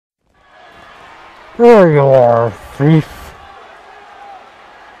There you are, thief.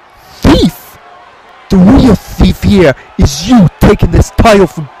 Thief? The real thief here is you taking this title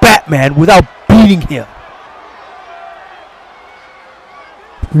from Batman without beating him.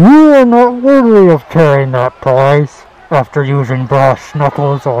 You are not worthy of carrying that prize after using brass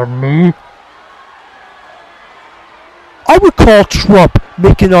knuckles on me. I recall Trump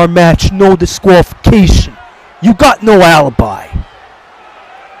making our match no disqualification. You got no alibi.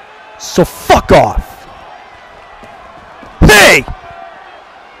 So fuck off. Hey!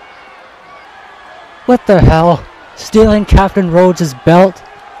 What the hell? Stealing Captain Rhodes' belt?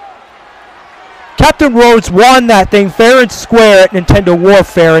 Captain Rhodes won that thing fair and square at Nintendo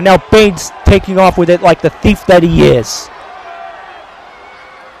Warfare, and now Bane's taking off with it like the thief that he is.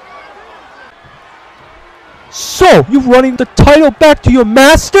 So, you're running the title back to your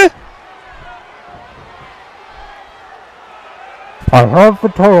master? I have the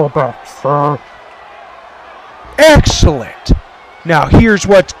title back, sir. Excellent. Now here's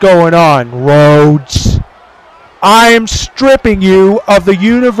what's going on, Rhodes. I am stripping you of the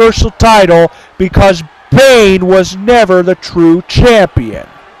Universal title because Bane was never the true champion.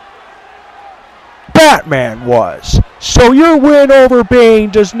 Batman was. So your win over Bane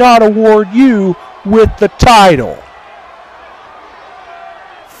does not award you with the title.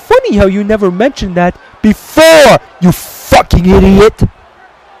 Funny how you never mentioned that before, you fucking idiot.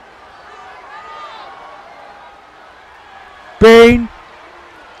 Bane,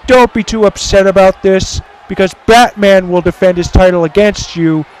 don't be too upset about this, because Batman will defend his title against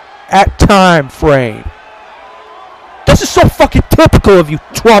you at time frame. This is so fucking typical of you,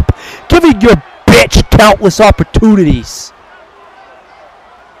 Trump, giving your bitch countless opportunities.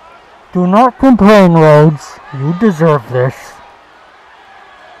 Do not complain, Rhodes. You deserve this.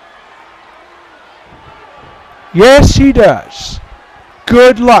 Yes, he does.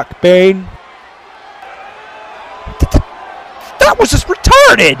 Good luck, Bane. That was just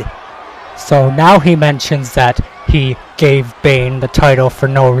retarded! So now he mentions that he gave Bane the title for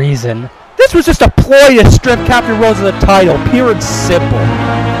no reason. This was just a ploy to strip Captain Rhodes of the title, pure and simple.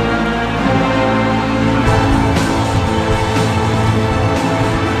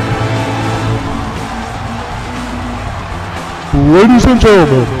 Ladies and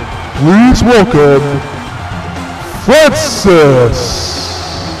gentlemen, please welcome Francis!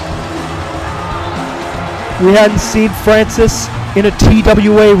 We hadn't seen Francis in a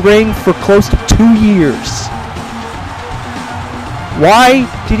TWA ring for close to 2 years. Why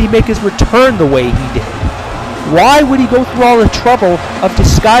did he make his return the way he did? Why would he go through all the trouble of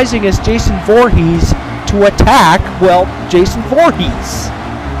disguising as Jason Voorhees to attack, well, Jason Voorhees?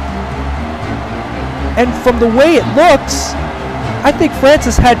 And from the way it looks, I think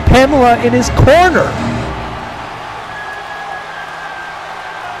Francis had Pamela in his corner.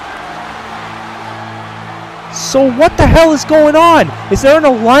 So what the hell is going on? Is there an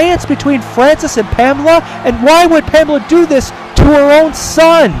alliance between Francis and Pamela? And why would Pamela do this to her own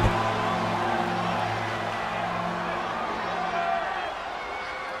son?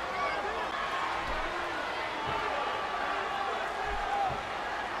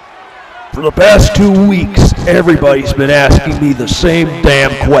 For the past 2 weeks, everybody's been asking me the same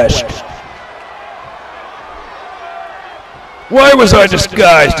damn question. Why was I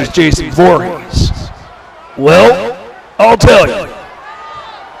disguised as Jason Voorhees? Well, I'll tell you.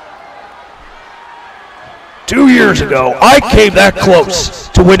 2 years ago, I came that close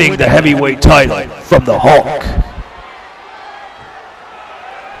to winning the heavyweight title from the Hulk.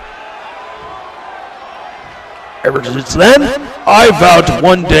 Ever since then, I vowed to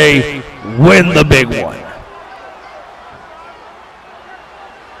one day win the big one.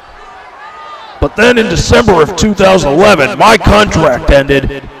 But then in December of 2011, my contract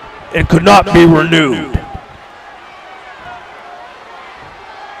ended and could not be renewed.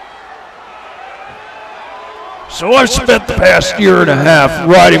 So I've spent the past year and a half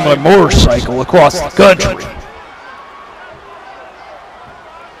riding my motorcycle across the country.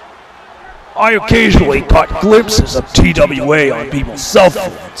 I occasionally caught glimpses of TWA on people's cell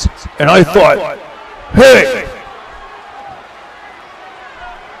phones, and I thought, hey,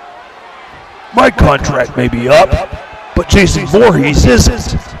 my contract may be up, but Jason Voorhees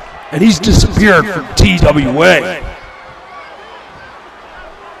isn't, and he's disappeared from TWA.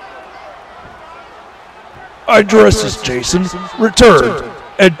 I dressed as Jason, returned,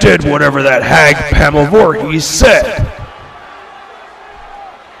 and did whatever that hag Pamela Voorhees said.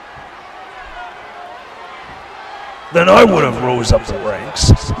 Then I would have rose up the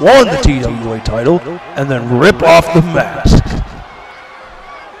ranks, won the TWA title, and then rip off the mask.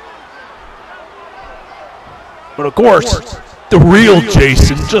 But of course, The real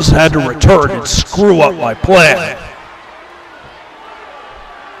Jason just had to return and screw up my plan.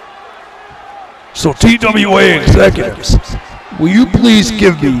 So TWA executives, will you please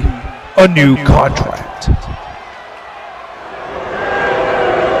give me a new contract?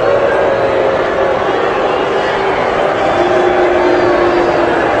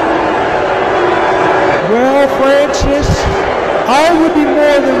 Well, Francis, I would be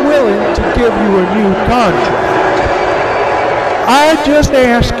more than willing to give you a new contract. I just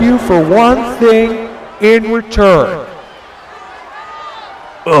ask you for one thing in return.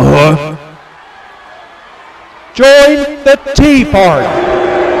 Uh-huh. Join the Tea Party.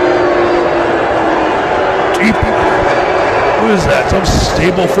 Tea Party? What is that, some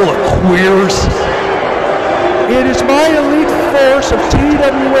stable full of queers? It is my elite force of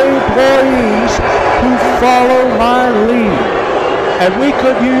TWA employees who follow my lead. And we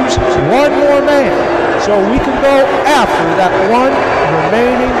could use one more man, so we can go after that one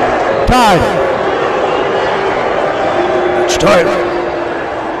remaining title. Which title?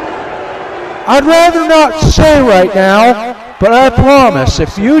 I'd rather not say right now, but I promise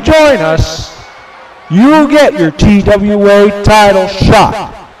if you join us, you'll get your TWA title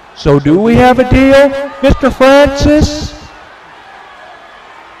shot. So do we have a deal, Mr. Francis?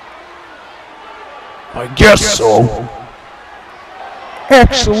 I guess so.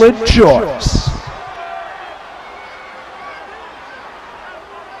 Excellent choice.